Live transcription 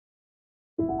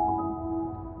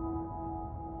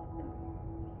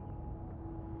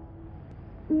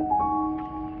Hey,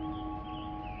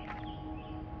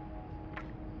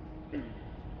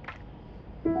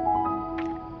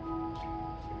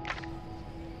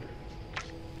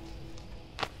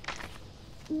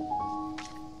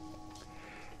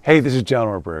 this is John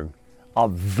Ortberg.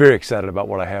 I'm very excited about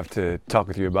what I have to talk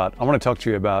with you about. I want to talk to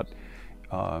you about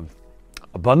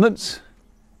abundance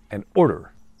and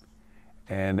order,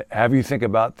 and have you think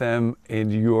about them in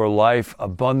your life.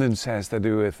 Abundance has to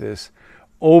do with this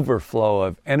overflow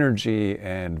of energy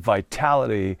and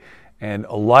vitality and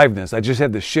aliveness. I just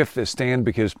had to shift the stand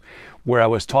because where I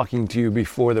was talking to you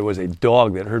before, there was a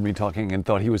dog that heard me talking and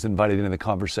thought he was invited into the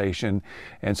conversation,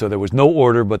 and so there was no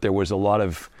order, but there was a lot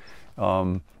of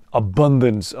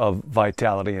abundance of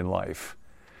vitality in life.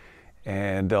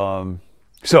 And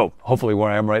so hopefully where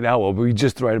I am right now will be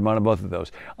just the right amount of both of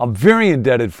those. I'm very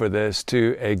indebted for this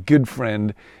to a good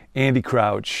friend, Andy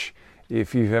Crouch.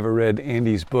 If you've ever read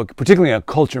Andy's book, particularly on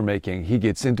culture making, he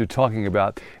gets into talking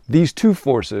about these two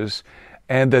forces,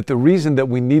 and that the reason that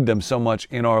we need them so much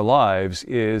in our lives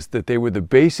is that they were the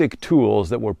basic tools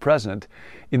that were present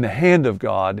in the hand of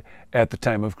God at the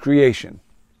time of creation.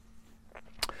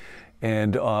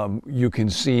 And you can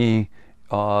see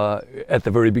at the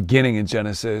very beginning in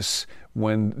Genesis,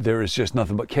 when there is just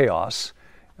nothing but chaos,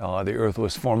 the earth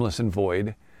was formless and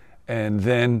void, and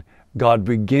then God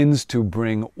begins to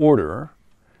bring order,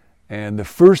 and the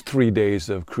first 3 days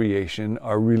of creation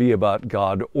are really about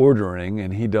God ordering,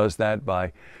 and he does that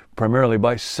primarily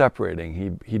by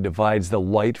separating. He divides the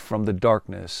light from the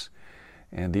darkness,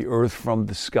 and the earth from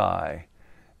the sky,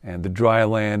 and the dry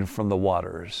land from the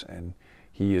waters, and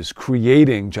he is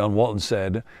creating, John Walton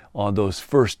said, on those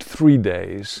first 3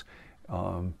 days,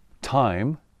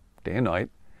 time, day and night,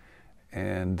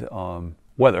 and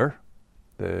weather,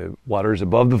 the waters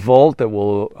above the vault that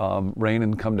will rain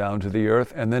and come down to the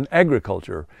earth, and then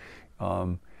agriculture,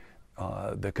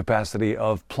 the capacity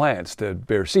of plants to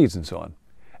bear seeds and so on.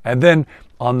 And then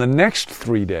on the next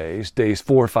 3 days, days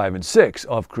 4, 5, and 6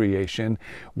 of creation,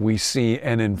 we see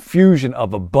an infusion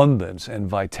of abundance and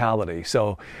vitality.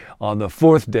 So on the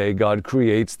fourth day, God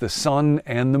creates the sun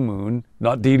and the moon,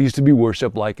 not deities to be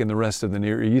worshipped like in the rest of the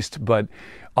Near East, but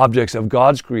objects of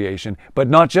God's creation, but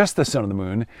not just the sun and the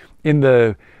moon. In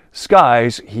the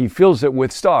skies, he fills it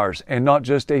with stars, and not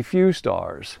just a few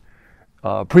stars.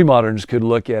 Pre-moderns could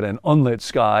look at an unlit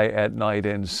sky at night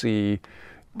and see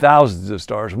thousands of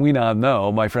stars. We now know,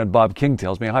 my friend Bob King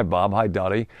tells me, hi Bob, hi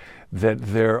Dottie, that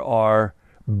there are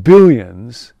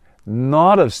billions,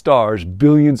 not of stars,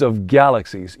 billions of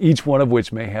galaxies, each one of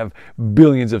which may have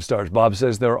billions of stars. Bob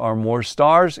says there are more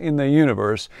stars in the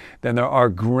universe than there are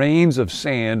grains of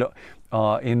sand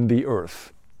in the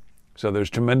earth. So there's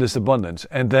tremendous abundance.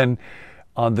 And then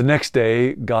on the next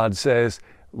day, God says,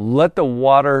 let the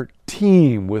water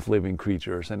teem with living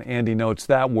creatures. And Andy notes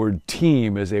that word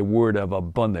teem is a word of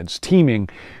abundance. Teeming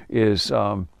is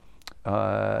not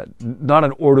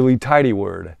an orderly, tidy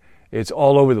word. It's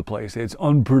all over the place. It's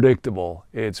unpredictable.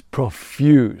 It's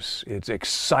profuse. It's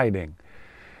exciting.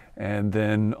 And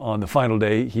then on the final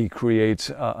day, he creates,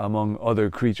 among other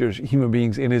creatures, human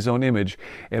beings in his own image.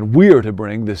 And we are to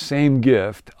bring the same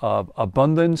gift of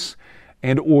abundance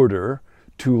and order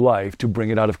to life, to bring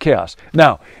it out of chaos.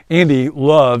 Now, Andy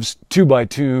loves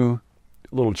 2x2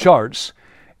 little charts,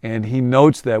 and he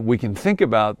notes that we can think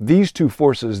about these two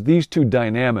forces, these two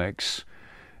dynamics,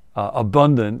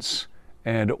 abundance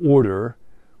and order,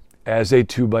 as a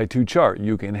 2x2 chart.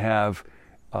 You can have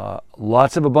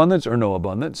lots of abundance or no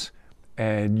abundance,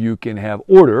 and you can have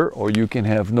order or you can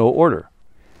have no order.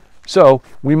 So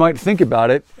we might think about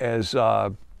it as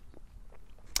 4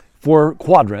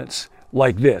 quadrants,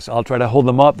 like this. I'll try to hold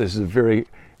them up. This is a very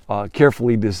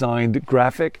carefully designed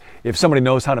graphic. If somebody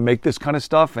knows how to make this kind of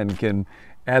stuff and can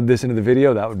add this into the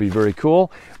video, that would be very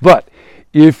cool. But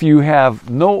if you have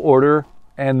no order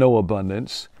and no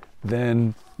abundance,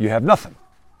 then you have nothing.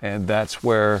 And that's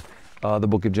where the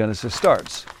book of Genesis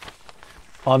starts.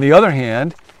 On the other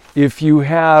hand, if you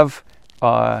have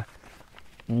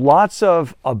lots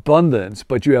of abundance,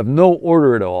 but you have no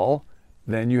order at all,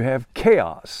 then you have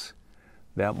chaos.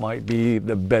 That might be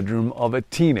the bedroom of a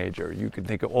teenager. You can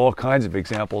think of all kinds of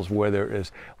examples where there is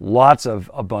lots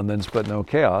of abundance but no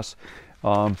chaos.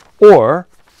 Or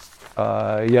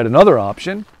yet another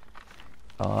option,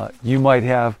 you might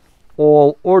have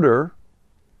all order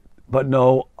but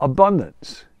no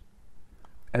abundance.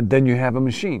 And then you have a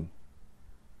machine.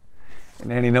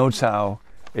 And Andy notes how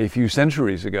a few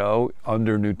centuries ago,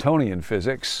 under Newtonian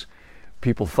physics,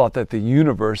 people thought that the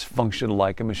universe functioned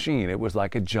like a machine. It was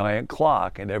like a giant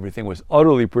clock, and everything was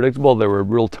utterly predictable. There were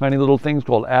real tiny little things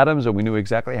called atoms, and we knew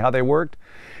exactly how they worked.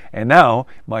 And now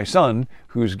my son,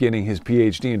 who's getting his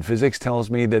PhD in physics, tells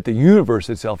me that the universe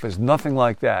itself is nothing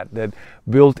like that, that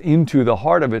built into the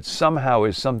heart of it somehow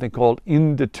is something called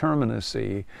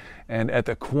indeterminacy. And at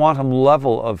the quantum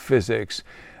level of physics,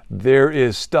 there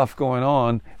is stuff going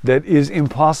on that is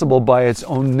impossible by its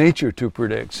own nature to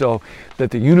predict. So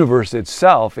that the universe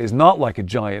itself is not like a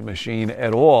giant machine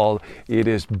at all. It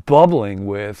is bubbling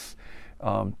with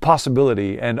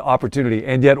possibility and opportunity,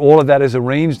 and yet all of that is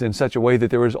arranged in such a way that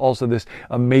there is also this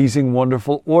amazing,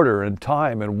 wonderful order and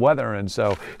time and weather. And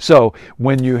so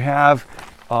when you have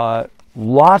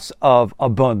lots of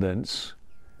abundance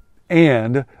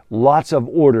and lots of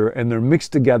order, and they're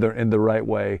mixed together in the right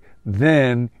way,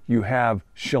 then you have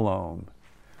shalom.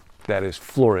 That is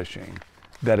flourishing,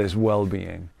 that is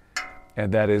well-being,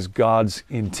 and that is God's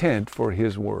intent for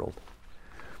His world.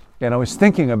 And I was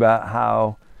thinking about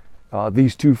how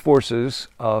these two forces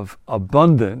of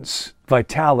abundance,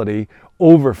 vitality,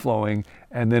 overflowing,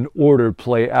 and then order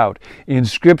play out. In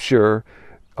Scripture,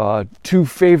 two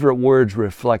favorite words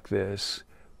reflect this.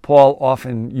 Paul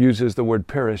often uses the word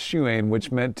parashuin,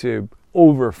 which meant to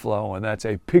overflow, and that's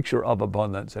a picture of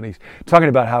abundance. And he's talking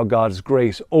about how God's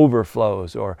grace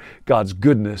overflows, or God's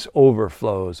goodness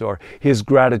overflows, or His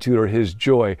gratitude or His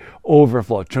joy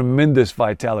overflows. Tremendous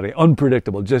vitality,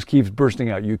 unpredictable, just keeps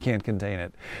bursting out. You can't contain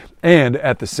it. And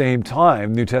at the same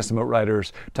time, New Testament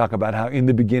writers talk about how in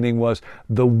the beginning was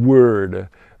the Word,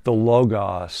 the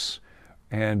Logos,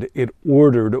 and it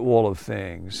ordered all of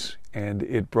things, and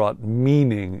it brought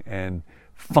meaning and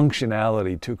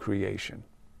functionality to creation.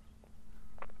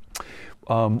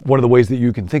 One of the ways that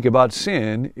you can think about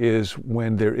sin is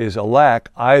when there is a lack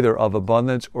either of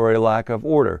abundance or a lack of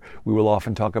order. We will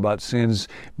often talk about sins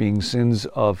being sins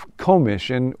of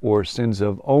commission or sins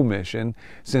of omission.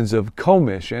 Sins of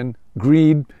commission,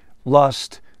 greed,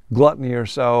 lust, gluttony or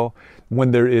so,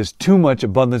 when there is too much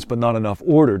abundance but not enough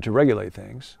order to regulate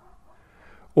things.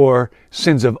 Or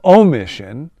sins of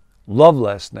omission,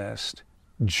 lovelessness,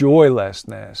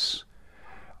 joylessness,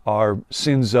 are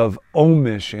sins of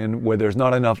omission where there's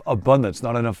not enough abundance,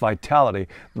 not enough vitality,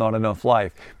 not enough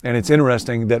life. And it's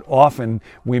interesting that often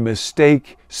we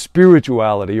mistake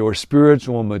spirituality or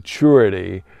spiritual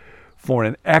maturity for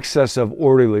an excess of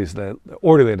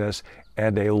orderliness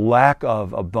and a lack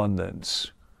of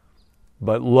abundance.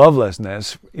 But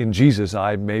lovelessness, in Jesus'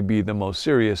 eye, may be the most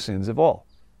serious sins of all.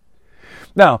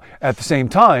 Now, at the same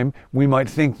time, we might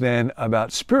think then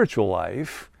about spiritual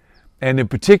life, and in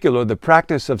particular, the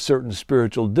practice of certain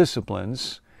spiritual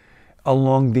disciplines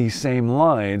along these same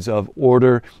lines of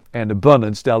order and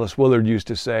abundance. Dallas Willard used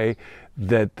to say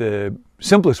that the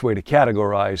simplest way to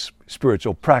categorize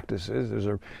spiritual practices, those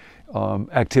are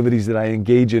activities that I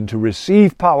engage in to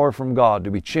receive power from God, to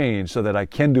be changed so that I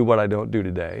can do what I don't do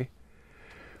today.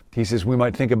 He says we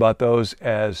might think about those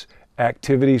as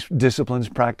activities, disciplines,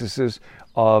 practices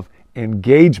of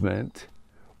engagement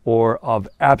or of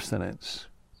abstinence.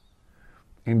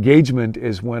 Engagement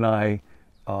is when I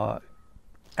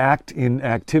act in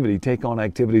activity, take on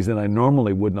activities that I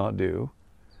normally would not do.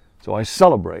 So I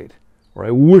celebrate, or I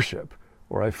worship,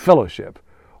 or I fellowship,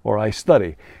 or I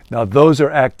study. Now those are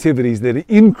activities that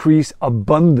increase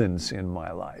abundance in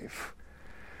my life.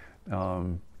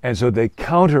 And so they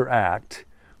counteract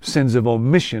sins of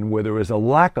omission where there is a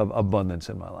lack of abundance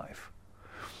in my life.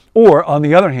 Or on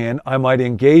the other hand, I might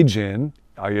engage in,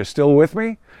 are you still with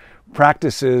me?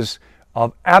 Practices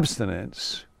of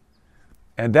abstinence,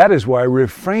 and that is where I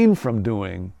refrain from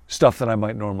doing stuff that I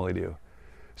might normally do.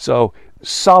 So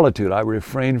solitude, I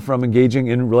refrain from engaging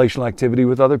in relational activity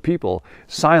with other people.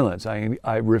 Silence,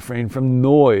 I refrain from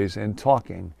noise and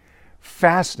talking.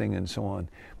 Fasting and so on.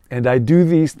 And I do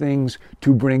these things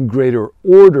to bring greater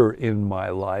order in my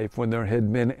life when there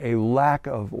had been a lack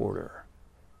of order.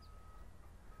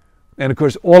 And of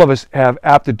course, all of us have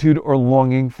aptitude or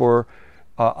longing for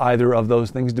either of those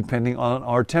things depending on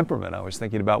our temperament. I was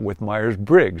thinking about with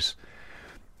Myers-Briggs.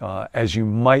 As you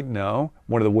might know,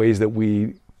 one of the ways that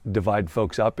we divide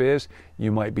folks up is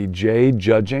you might be J,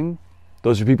 judging.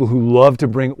 Those are people who love to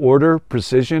bring order,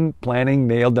 precision, planning,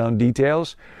 nail down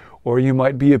details. Or you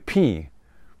might be a P,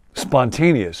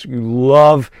 spontaneous. You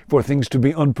love for things to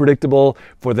be unpredictable,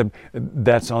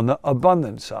 that's on the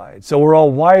abundant side. So we're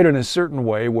all wired in a certain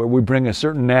way where we bring a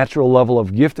certain natural level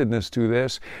of giftedness to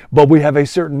this, but we have a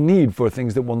certain need for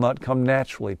things that will not come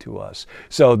naturally to us.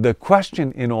 So the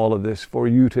question in all of this for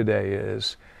you today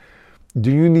is, do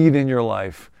you need in your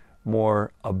life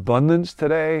more abundance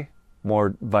today,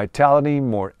 more vitality,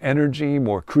 more energy,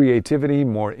 more creativity,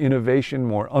 more innovation,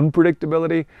 more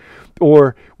unpredictability?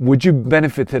 Or would you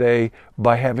benefit today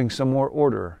by having some more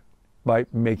order, by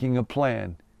making a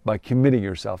plan, by committing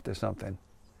yourself to something?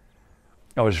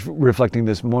 I was reflecting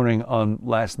this morning on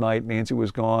last night. Nancy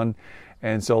was gone.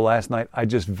 And so last night I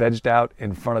just vegged out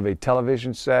in front of a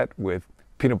television set with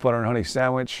peanut butter and honey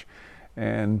sandwich,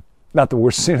 and not the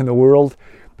worst sin in the world.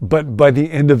 But by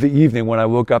the end of the evening, when I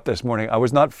woke up this morning, I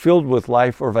was not filled with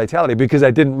life or vitality because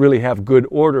I didn't really have good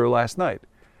order last night.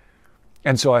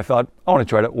 And so I thought, I want to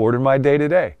try to order my day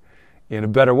today in a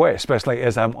better way, especially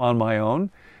as I'm on my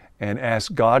own, and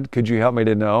ask God, could you help me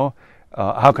to know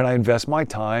how can I invest my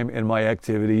time and my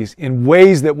activities in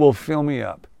ways that will fill me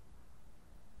up?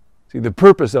 See, the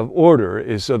purpose of order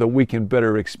is so that we can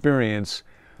better experience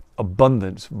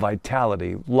abundance,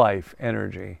 vitality, life,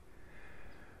 energy.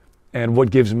 And what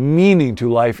gives meaning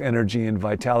to life, energy, and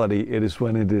vitality, it is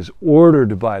when it is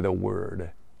ordered by the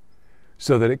Word,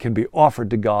 so that it can be offered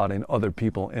to God and other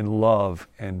people in love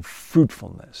and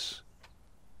fruitfulness.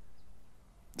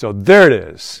 So there it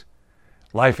is.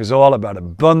 Life is all about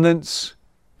abundance.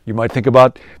 You might think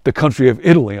about the country of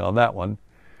Italy on that one.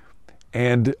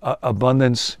 And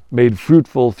abundance made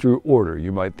fruitful through order.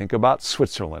 You might think about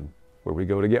Switzerland, where we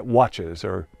go to get watches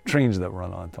or trains that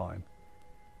run on time.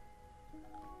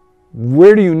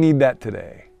 Where do you need that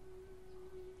today?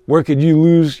 Where could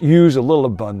you use a little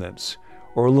abundance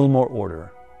or a little more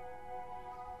order?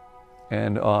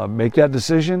 And make that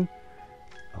decision.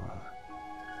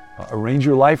 Arrange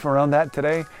your life around that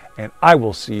today, and I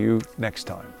will see you next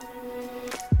time.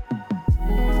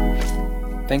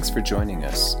 Thanks for joining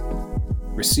us.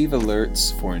 Receive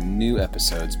alerts for new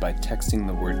episodes by texting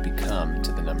the word BECOME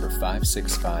to the number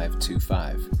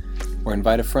 56525, or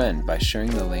invite a friend by sharing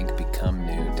the link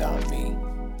becomenew.me.